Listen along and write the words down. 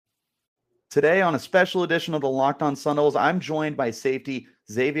Today on a special edition of the Locked On Sun Devils, I'm joined by safety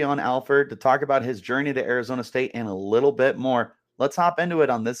Xavion Alford to talk about his journey to Arizona State and a little bit more. Let's hop into it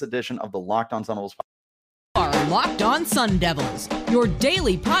on this edition of the Locked On Sun Devils. Are Locked On Sun Devils, your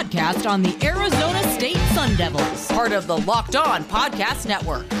daily podcast on the Arizona State Sun Devils, part of the Locked On Podcast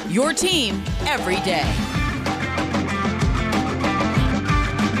Network, your team every day.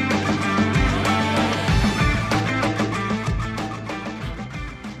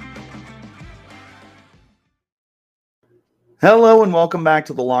 Hello and welcome back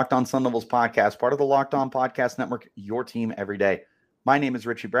to the Locked On Sun Devils podcast, part of the Locked On Podcast Network, your team every day. My name is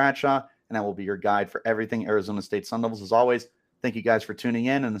Richie Bradshaw, and I will be your guide for everything Arizona State Sun Devils. As always, thank you guys for tuning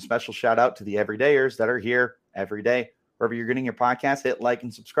in, and a special shout out to the everydayers that are here every day. Wherever you're getting your podcast, hit like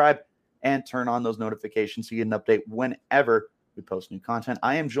and subscribe, and turn on those notifications so you get an update whenever we post new content.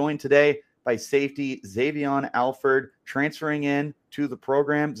 I am joined today by safety Xavion Alford, transferring in to the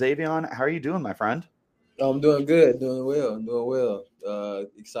program. Xavion, how are you doing, my friend? I'm doing good, doing well.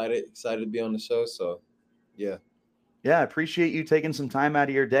 Excited to be on the show. So, yeah. Yeah, I appreciate you taking some time out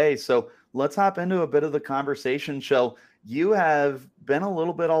of your day. So let's hop into a bit of the conversation. So you have been a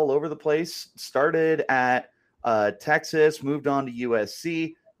little bit all over the place, started at Texas, moved on to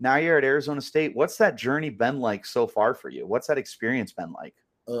USC. Now you're at Arizona State. What's that journey been like so far for you? What's that experience been like?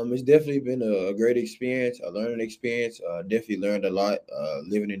 It's definitely been a great experience, a learning experience. Definitely learned a lot,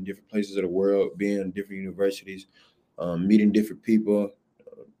 living in different places of the world, being in different universities, meeting different people,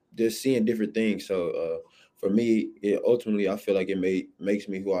 just seeing different things. So for me, ultimately, I feel like it makes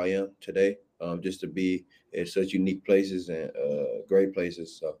me who I am today, just to be in such unique places and great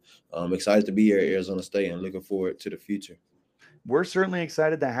places. So I'm excited to be here at Arizona State and looking forward to the future. We're certainly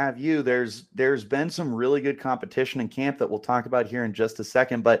excited to have you. There's been some really good competition in camp that we'll talk about here in just a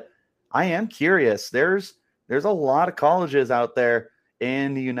second, but I am curious. There's a lot of colleges out there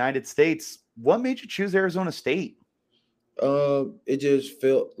in the United States. What made you choose Arizona State? It just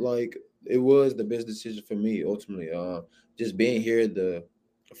felt like it was the best decision for me ultimately. Just being here the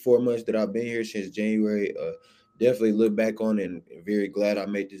 4 months that I've been here since January, definitely look back on and very glad I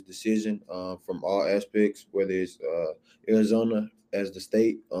made this decision from all aspects, whether it's Arizona as the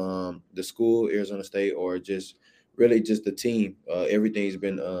state, the school, Arizona State, or just really just the team. Everything's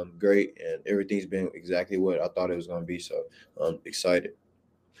been great, and everything's been exactly what I thought it was going to be. So I'm excited.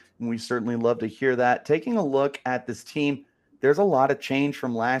 And we certainly love to hear that. Taking a look at this team, there's a lot of change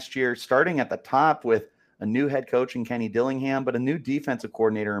from last year, starting at the top with a new head coach in Kenny Dillingham, but a new defensive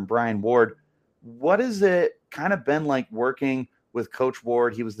coordinator in Brian Ward. What has it kind of been like working with Coach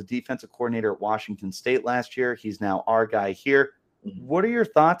Ward? He was the defensive coordinator at Washington State last year. He's now our guy here. What are your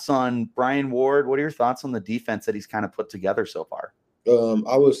thoughts on Brian Ward? What are your thoughts on the defense that he's kind of put together so far?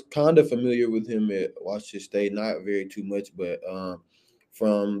 I was kind of familiar with him at Washington State, not very too much, but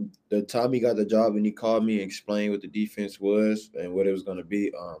from the time he got the job and he called me and explained what the defense was and what it was going to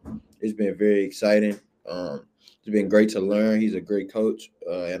be, it's been very exciting. It's been great to learn. He's a great coach,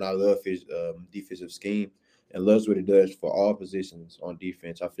 and I love his defensive scheme and loves what he does for all positions on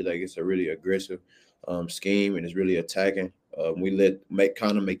defense. I feel like it's a really aggressive scheme, and it's really attacking. We make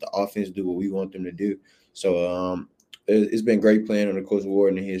the offense do what we want them to do. So it's been great playing under Coach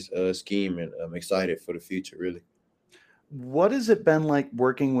Ward and his scheme, and I'm excited for the future, really. What has it been like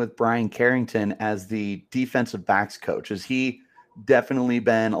working with Brian Carrington as the defensive backs coach? Has he definitely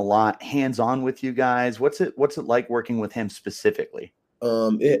been a lot hands-on with you guys? What's it like working with him specifically?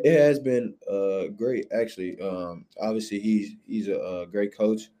 It has been great, actually. Obviously, he's a great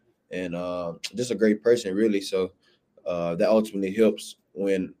coach and just a great person, really. So that ultimately helps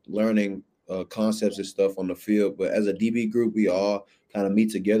when learning concepts and stuff on the field. But as a DB group, we all kind of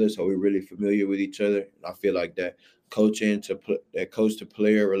meet together, so we're really familiar with each other. And I feel like that coach to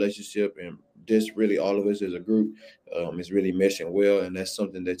player relationship, and just really all of us as a group is really meshing well, and that's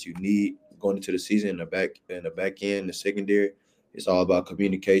something that you need going into the season. In the back end, the secondary, it's all about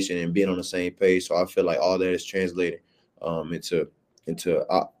communication and being on the same page. So I feel like all that is translated into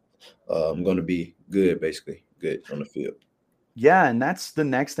I'm going to be good, basically good on the field. Yeah, and that's the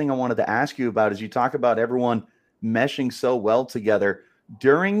next thing I wanted to ask you about. Is you talk about everyone meshing so well together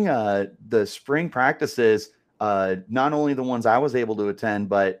during the spring practices. Not only the ones I was able to attend,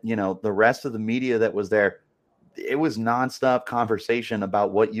 but the rest of the media that was there. It was nonstop conversation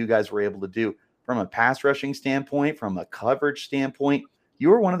about what you guys were able to do from a pass rushing standpoint, from a coverage standpoint. You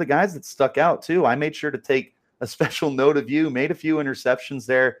were one of the guys that stuck out too. I made sure to take a special note of you, made a few interceptions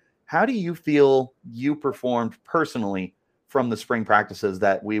there. How do you feel you performed personally from the spring practices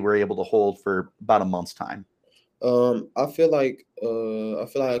that we were able to hold for about a month's time? I feel like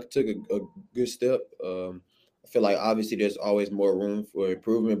I took a good step. I feel like obviously there's always more room for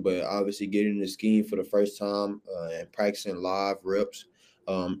improvement, but obviously getting the scheme for the first time and practicing live reps,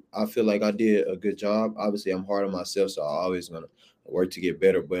 I feel like I did a good job. Obviously, I'm hard on myself, so I'm always gonna work to get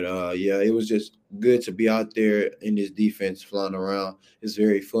better. But yeah, it was just good to be out there in this defense flying around. It's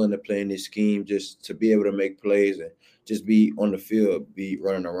very fun to play in this scheme, just to be able to make plays and just be on the field, be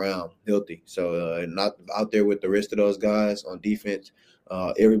running around healthy. So not out there with the rest of those guys on defense.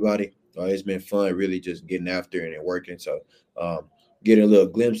 Everybody, it's been fun, really just getting after it and working. So getting little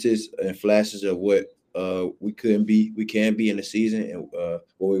glimpses and flashes of what we can be in the season and what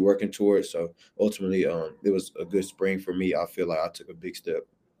we're working towards. So ultimately, it was a good spring for me. I feel like I took a big step.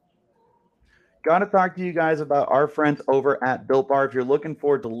 Got to talk to you guys about our friends over at Built Bar. If you're looking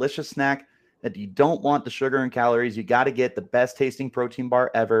for a delicious snack that you don't want the sugar and calories, you got to get the best tasting protein bar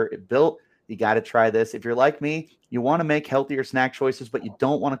ever. Built, you got to try this. If you're like me, you want to make healthier snack choices, but you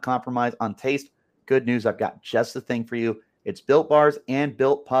don't want to compromise on taste. Good news, I've got just the thing for you. It's Built Bars and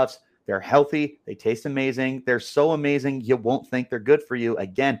Built Puffs. They're healthy. They taste amazing. They're so amazing, you won't think they're good for you.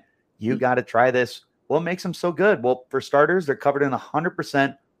 Again, you got to try this. What makes them so good? Well, for starters, they're covered in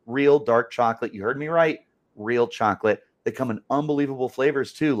 100% real dark chocolate. You heard me right. Real chocolate. They come in unbelievable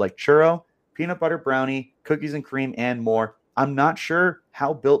flavors too, like churro, peanut butter brownie, cookies and cream, and more. I'm not sure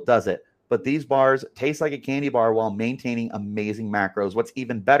how Built does it, but these bars taste like a candy bar while maintaining amazing macros. What's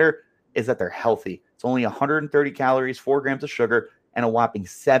even better is that they're healthy. It's only 130 calories, 4 grams of sugar, and a whopping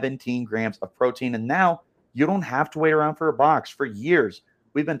 17 grams of protein. And now you don't have to wait around for a box. For years,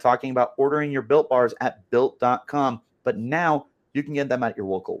 we've been talking about ordering your Built bars at Built.com, but now you can get them at your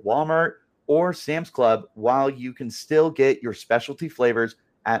local Walmart or Sam's Club while you can still get your specialty flavors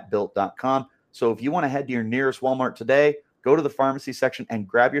at Built.com. So if you want to head to your nearest Walmart today, go to the pharmacy section and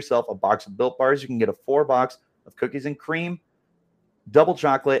grab yourself a box of Built bars. You can get a 4-box of cookies and cream, double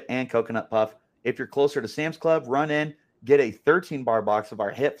chocolate, and coconut puff. If you're closer to Sam's Club, run in, get a 13-bar box of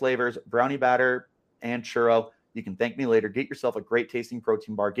our hit flavors, brownie batter, and churro. You can thank me later. Get yourself a great tasting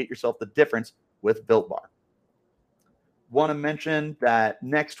protein bar. Get yourself the difference with Built Bar. Want to mention that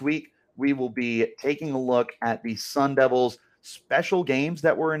next week we will be taking a look at the Sun Devils special games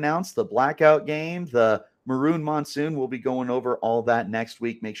that were announced, the blackout game, the Maroon Monsoon. We'll be going over all that next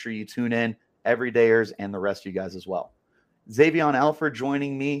week. Make sure you tune in, everydayers, and the rest of you guys as well. Xavion Alford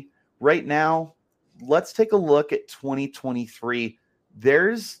joining me right now. Let's take a look at 2023.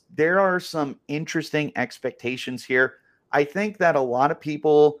 There are some interesting expectations here. I think that a lot of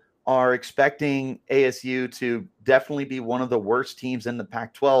people are expecting ASU to definitely be one of the worst teams in the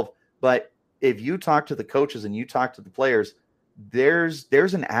Pac-12. But if you talk to the coaches and you talk to the players, there's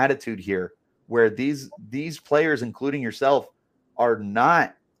an attitude here where these players, including yourself, are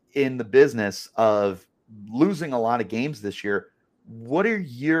not in the business of losing a lot of games this year. What are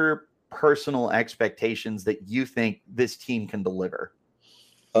your personal expectations that you think this team can deliver?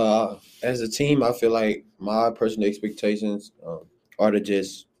 As a team, I feel like my personal expectations are to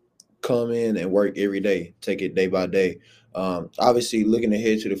just come in and work every day, take it day by day. Obviously, looking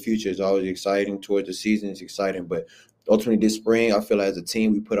ahead to the future is always exciting. Towards the season is exciting, but ultimately this spring, I feel like as a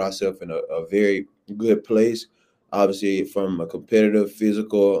team, we put ourselves in a very good place. Obviously, from a competitive,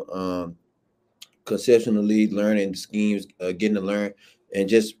 physical, conceptually learning schemes, getting to learn, and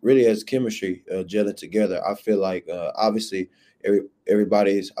just really as chemistry gelling together. I feel like obviously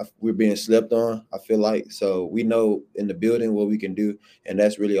we're being slept on. I feel like so we know in the building what we can do, and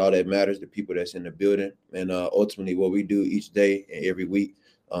that's really all that matters. The people that's in the building, and ultimately what we do each day and every week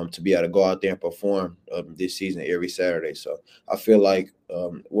to be able to go out there and perform this season every Saturday. So I feel like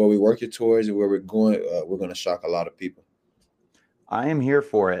where we're working towards and where we're going to shock a lot of people. I am here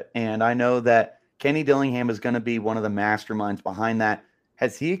for it, and I know that Kenny Dillingham is going to be one of the masterminds behind that.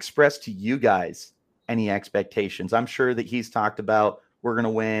 Has he expressed to you guys any expectations? I'm sure that he's talked about we're going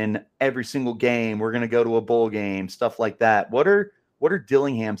to win every single game. We're going to go to a bowl game, stuff like that. What are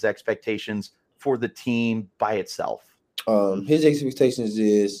Dillingham's expectations for the team by itself? His expectations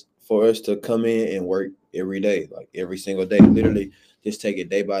is for us to come in and work every day, like every single day, literally just take it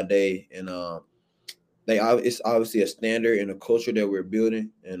day by day. And it's obviously a standard and a culture that we're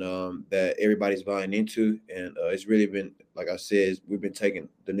building and that everybody's buying into. And it's really been, like I said, we've been taking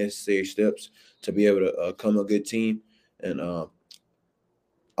the necessary steps to be able to come a good team. And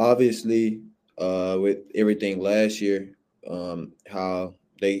obviously, with everything last year,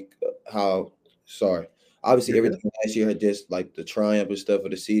 obviously everything last year had just like the triumph and stuff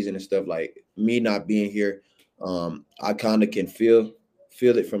of the season and stuff, like me not being here, I kind of can feel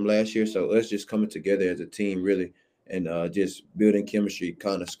it from last year. So us just coming together as a team really and just building chemistry,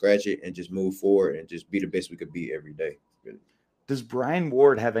 kind of scratch it and just move forward and just be the best we could be every day. Really. Does Brian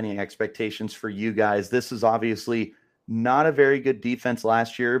Ward have any expectations for you guys? This is obviously not a very good defense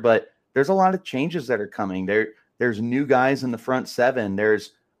last year, but there's a lot of changes that are coming. There's new guys in the front seven.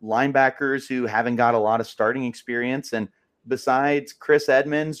 There's linebackers who haven't got a lot of starting experience. And besides Chris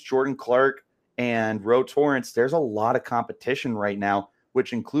Edmonds, Jordan Clark, and Ro Torrance, there's a lot of competition right now,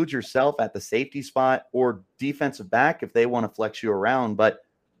 which includes yourself at the safety spot or defensive back if they want to flex you around. But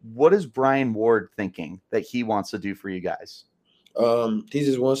what is Brian Ward thinking that he wants to do for you guys? He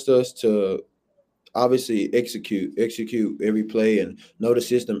just wants us to obviously execute every play and know the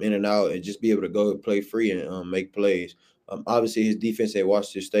system in and out and just be able to go and play free and make plays. Obviously, his defense at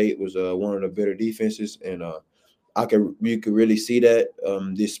Washington State was one of the better defenses, and you could really see that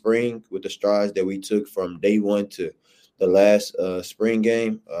this spring with the strides that we took from day one to the last spring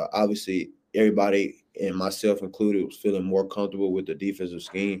game. Obviously, everybody and myself included was feeling more comfortable with the defensive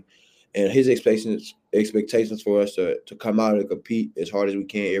scheme, and his expectations for us to come out and compete as hard as we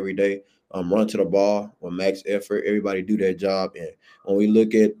can every day. Run to the ball with max effort. Everybody do their job, and when we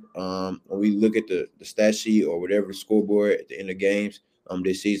look at the stat sheet or whatever scoreboard at the end of games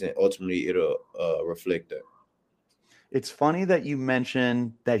this season, ultimately it'll reflect that. It's funny that you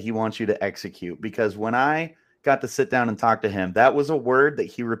mentioned that he wants you to execute, because when I got to sit down and talk to him, that was a word that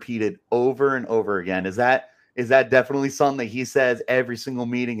he repeated over and over again. Is that definitely something that he says every single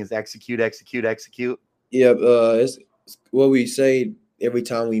meeting is execute, execute, execute? Yeah, it's what we say every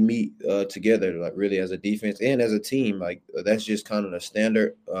time we meet together, like really as a defense and as a team. Like that's just kind of the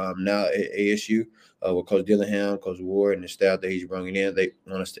standard now at ASU with Coach Dillingham, Coach Ward, and the staff that he's bringing in. They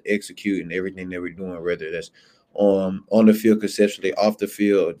want us to execute in everything that we're doing, whether that's on the field conceptually, off the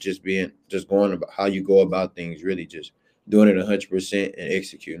field, just going about how you go about things, really just doing it 100% and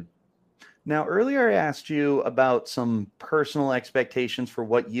executing. Now, earlier I asked you about some personal expectations for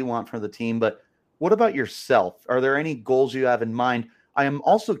what you want from the team, but what about yourself? Are there any goals you have in mind? I am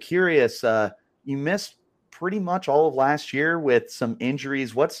also curious. You missed pretty much all of last year with some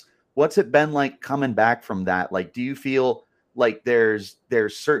injuries. What's it been like coming back from that? Like, do you feel like there's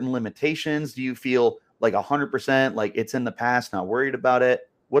certain limitations? Do you feel like 100%, like it's in the past, not worried about it?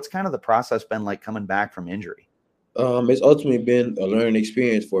 What's kind of the process been like coming back from injury? It's ultimately been a learning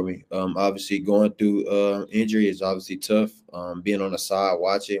experience for me. Obviously, going through injury is obviously tough. Being on the side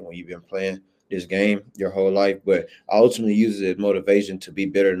watching when you've been playing this game your whole life, but I ultimately use it as motivation to be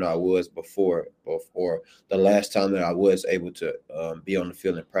better than I was before the last time that I was able to be on the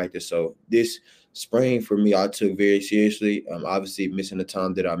field and practice. So this spring for me, I took very seriously. Obviously, missing the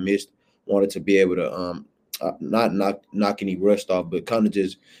time that I missed, wanted to be able to not knock any rust off, but kind of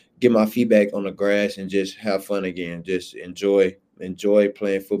just get my feet back on the grass and just have fun again. Just enjoy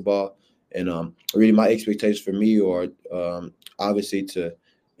playing football. And really, my expectations for me are obviously to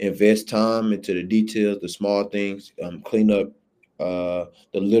invest time into the details, the small things, clean up the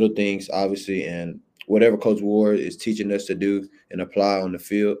little things, obviously, and whatever Coach Ward is teaching us to do and apply on the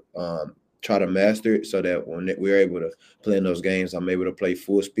field, try to master it so that when we're able to play in those games, I'm able to play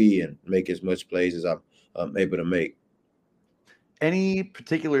full speed and make as much plays as I'm able to make. Any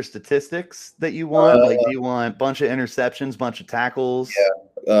particular statistics that you want? Like, do you want a bunch of interceptions, bunch of tackles?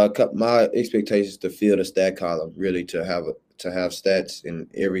 Yeah, my expectations to fill the stat column, really to have stats in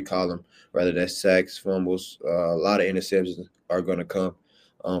every column, whether that's sacks, fumbles, a lot of interceptions are going to come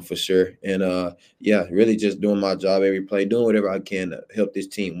for sure. And really just doing my job every play, doing whatever I can to help this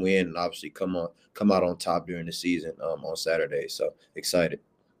team win, and obviously come out on top during the season on Saturday. So excited.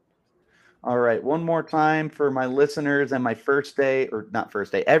 All right. One more time for my listeners and my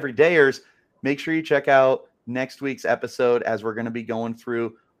everydayers. Make sure you check out next week's episode, as we're going to be going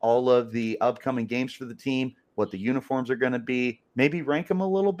through all of the upcoming games for the team, what the uniforms are going to be, maybe rank them a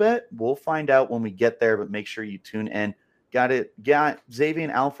little bit. We'll find out when we get there, but make sure you tune in. Got Xavion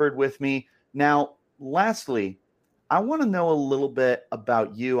Alford with me. Now, lastly, I want to know a little bit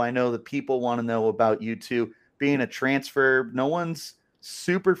about you. I know that people want to know about you too. Being a transfer, no one's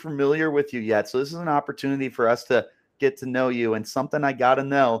super familiar with you yet. So this is an opportunity for us to get to know you. And something I got to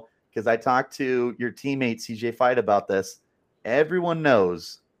know, because I talked to your teammate, CJ Fight, about this. Everyone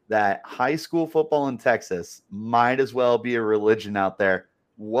knows that high school football in Texas might as well be a religion out there.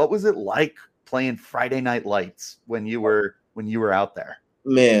 What was it like playing Friday Night Lights when you were out there?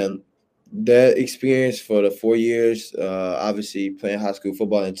 Man, that experience for the 4 years, obviously playing high school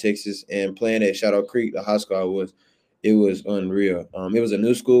football in Texas and playing at Shadow Creek, the high school it was unreal. It was a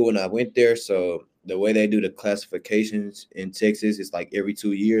new school when I went there, so the way they do the classifications in Texas is like every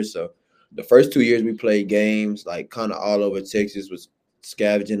 2 years. So the first 2 years we played games like kind of all over Texas, was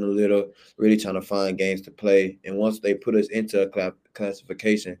scavenging a little, really trying to find games to play. And once they put us into a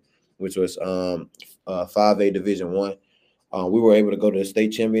classification, which was 5A Division I, We were able to go to the state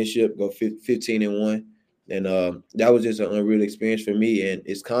championship, go 15-1. And that was just an unreal experience for me. And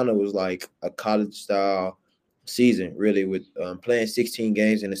it's kind of was like a college style season, really, with playing 16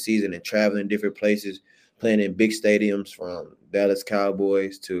 games in a season and traveling different places, playing in big stadiums from Dallas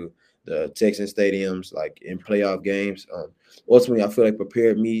Cowboys to the Texan stadiums, like in playoff games. Ultimately, I feel like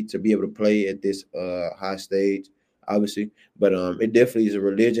prepared me to be able to play at this high stage, obviously. But it definitely is a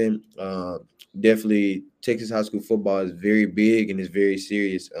religion. Definitely, Texas high school football is very big and it's very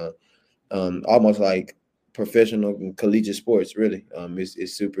serious. Almost like professional and collegiate sports, really.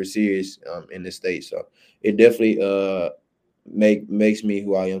 It's super serious in the state. So it definitely makes me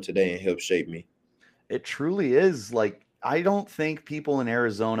who I am today and helps shape me. It truly is. Like, I don't think people in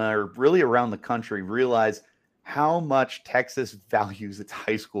Arizona or really around the country realize how much Texas values its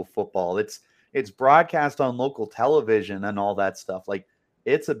high school football. It's broadcast on local television and all that stuff. Like,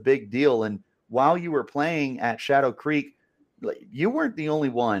 it's a big deal. And while you were playing at Shadow Creek, like, you weren't the only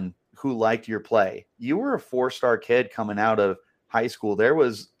one who liked your play. You were a four-star kid coming out of high school. There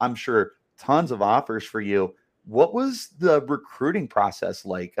was, I'm sure, tons of offers for you. What was the recruiting process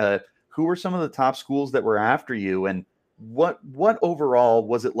like? Who were some of the top schools that were after you, and what overall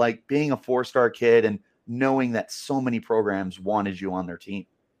was it like being a four-star kid and knowing that so many programs wanted you on their team?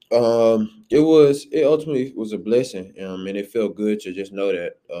 It ultimately was a blessing, and it felt good to just know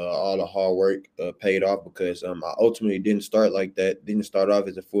that all the hard work paid off because I ultimately didn't start like that. Didn't start off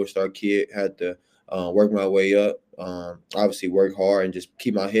as a four-star kid. Had to work my way up. Obviously, work hard and just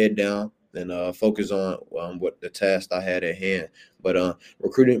keep my head down and focus on what the task I had at hand. But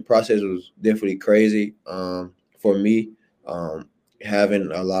recruiting process was definitely crazy for me. Um,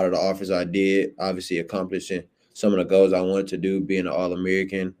 Having a lot of the offers I did, obviously accomplishing some of the goals I wanted to do, being an All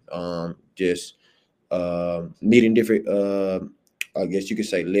American, just meeting different, I guess you could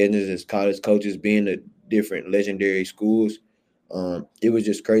say, legends as college coaches, being at different legendary schools. It was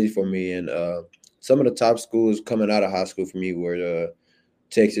just crazy for me. And some of the top schools coming out of high school for me were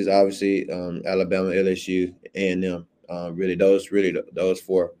Texas, obviously, Alabama, LSU, A&M. Those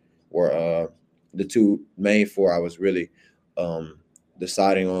four were the two main four I was really um,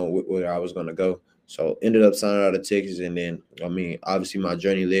 deciding on where I was going to go. So ended up signing out of Texas, and then I mean, obviously, my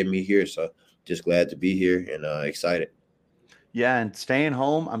journey led me here. So just glad to be here and excited. Yeah, and staying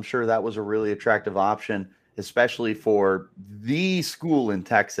home, I'm sure that was a really attractive option, especially for the school in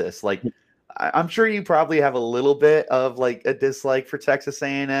Texas. Like, I'm sure you probably have a little bit of like a dislike for Texas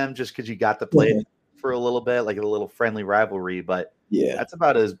A&M just because you got to play for a little bit, like a little friendly rivalry, but Yeah. that's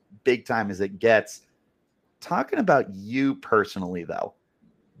about as big time as it gets. Talking about you personally, though,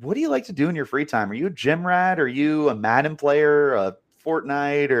 what do you like to do in your free time? Are you a gym rat? Are you a Madden player, a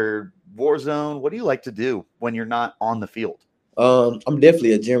Fortnite or Warzone? What do you like to do when you're not on the field? I'm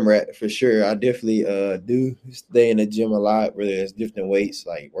definitely a gym rat for sure. I definitely do stay in the gym a lot, whether it's different weights,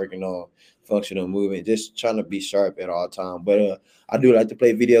 like working on functional movement, just trying to be sharp at all time. But I do like to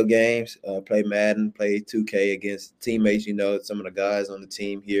play video games, play Madden, play 2K against teammates, some of the guys on the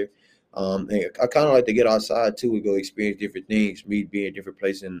team here. And I kind of like to get outside too and go experience different things, me being in different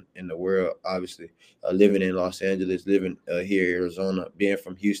places in the world, obviously. Living in Los Angeles, living here in Arizona, being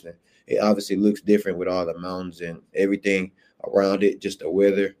from Houston. It obviously looks different with all the mountains and everything around it, just the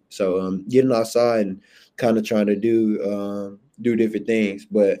weather. So getting outside and kind of trying to do different things.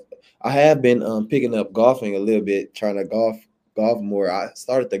 But I have been picking up golfing a little bit, trying to golf more. I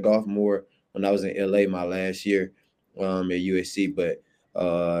started to golf more when I was in LA my last year at USC, but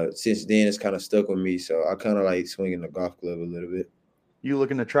since then it's kind of stuck with me. So I kind of like swinging the golf club a little bit. You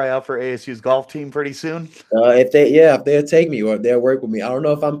looking to try out for ASU's golf team pretty soon? If they'll take me or if they'll work with me, I don't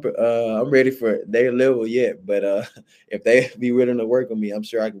know if I'm ready for their level yet, but if they be willing to work with me, I'm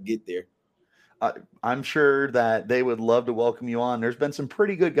sure I can get there. I'm sure that they would love to welcome you on. There's been some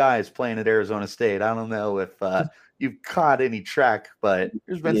pretty good guys playing at Arizona State. I don't know if you've caught any track, but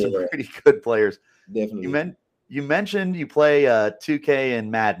there's been some Yeah, pretty good players. You definitely. meant you mentioned you play 2K and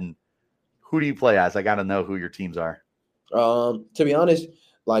Madden. Who do you play as? I got to know who your teams are. To be honest,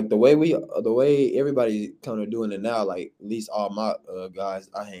 like the way everybody kind of doing it now, like at least all my guys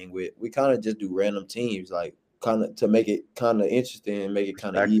I hang with, we kind of just do random teams, like kind of to make it kind of interesting and make it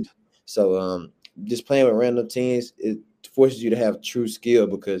kind of easy. Respect. So just playing with random teams, it forces you to have true skill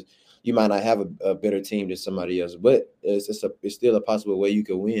because you might not have a better team than somebody else, but it's still a possible way you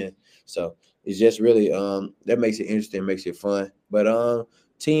could win. So it's just really that makes it interesting, makes it fun. But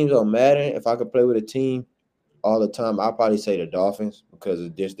teams don't matter. If I could play with a team all the time, I'll probably say the Dolphins because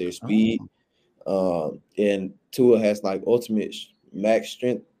of just their speed. Oh, And Tua has like ultimate max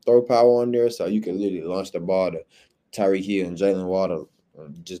strength throw power on there, so you can literally launch the ball to Tyreek Hill and Jalen Waddle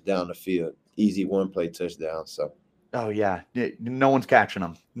just down the field. Easy one play touchdown. So Oh yeah, no one's catching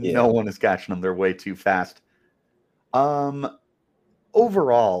them. Yeah. No one is catching them. They're way too fast. Um,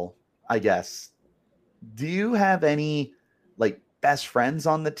 Overall, I guess, do you have any like best friends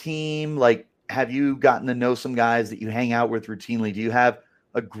on the team? Like, have you gotten to know some guys that you hang out with routinely? Do you have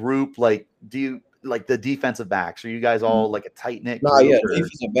a group? Like, do you like the defensive backs? Are you guys all like a tight knit No, group? yeah, Or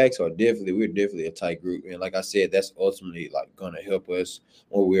defensive backs are we're definitely a tight group, and like I said, that's ultimately like gonna help us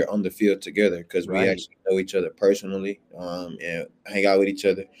when we're on the field together because we right? actually know each other personally, and hang out with each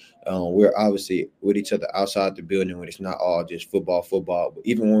other. We're obviously with each other outside the building when it's not all just football. But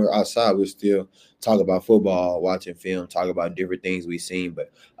even when we're outside, we still talk about football, watching film, talk about different things we've seen.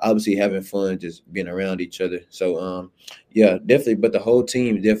 But obviously having fun, just being around each other. So, yeah, definitely. But the whole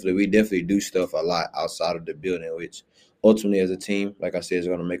team, we definitely do stuff a lot outside of the building, which ultimately as a team, like I said, is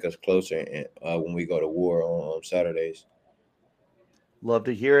going to make us closer and when we go to war on Saturdays. Love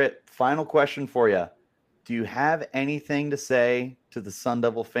to hear it. Final question for you. Do you have anything to say to the Sun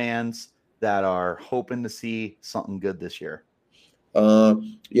Devil fans that are hoping to see something good this year?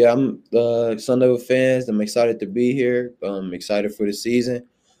 Yeah, I'm Sun fans. I'm excited to be here. I'm excited for the season.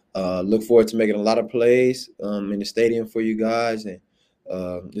 Look forward to making a lot of plays in the stadium for you guys, and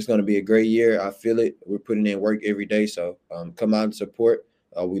it's going to be a great year. I feel it. We're putting in work every day, so come out and support.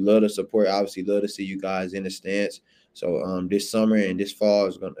 We love to support. Obviously, love to see you guys in the stands. So this summer and this fall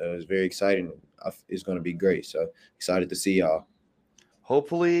is very exciting. It's going to be great. So excited to see y'all.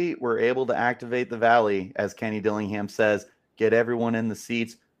 Hopefully, we're able to activate the Valley, as Kenny Dillingham says, get everyone in the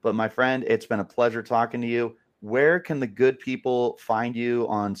seats. But my friend, it's been a pleasure talking to you. Where can the good people find you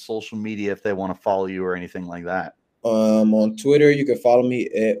on social media if they want to follow you or anything like that? On Twitter, you can follow me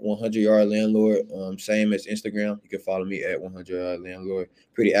at 100-yard landlord. Same as Instagram, you can follow me at 100-yard landlord.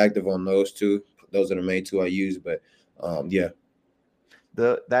 Pretty active on those two. Those are the main two I use. But yeah.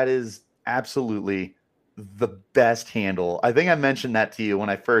 That is absolutely the best handle. I think I mentioned that to you when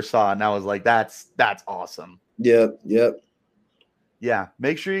I first saw it, and I was like, that's awesome. Yep. Yeah,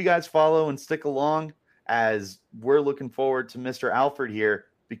 make sure you guys follow and stick along as we're looking forward to Mr. Alford here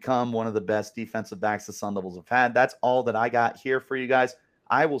become one of the best defensive backs the Sun Devils have had. That's all that I got here for you guys.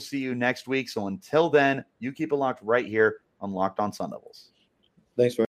 I will see you next week. So until then, you keep it locked right here on Locked On Sun Devils. Thanks for